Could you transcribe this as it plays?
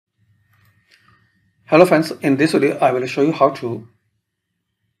Hello friends, in this video I will show you how to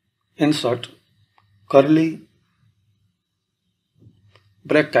insert curly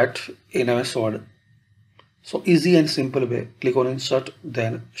bracket in MS Word. So easy and simple way. Click on insert,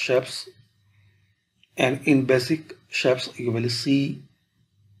 then shapes, and in basic shapes you will see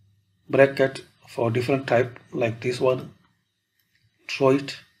bracket for different type like this one. Draw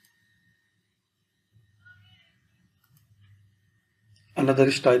it.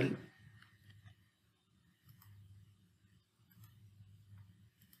 Another style.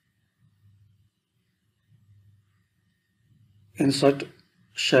 Insert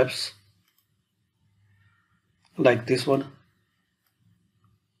shapes like this one.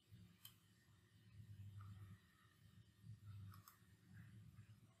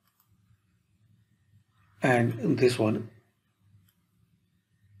 And this one.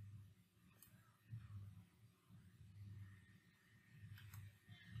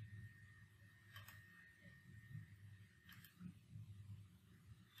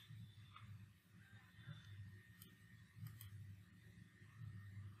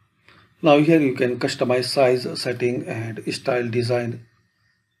 Now here you can customize size, setting and style design.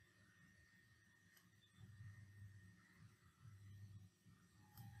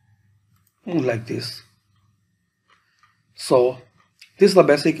 Like this. So this is the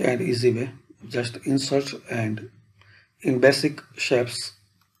basic and easy way. Just insert, and in basic shapes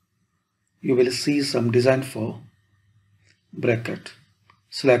you will see some design for bracket.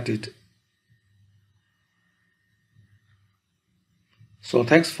 Select it. So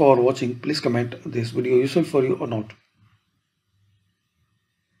thanks for watching. Please comment this video useful for you or not.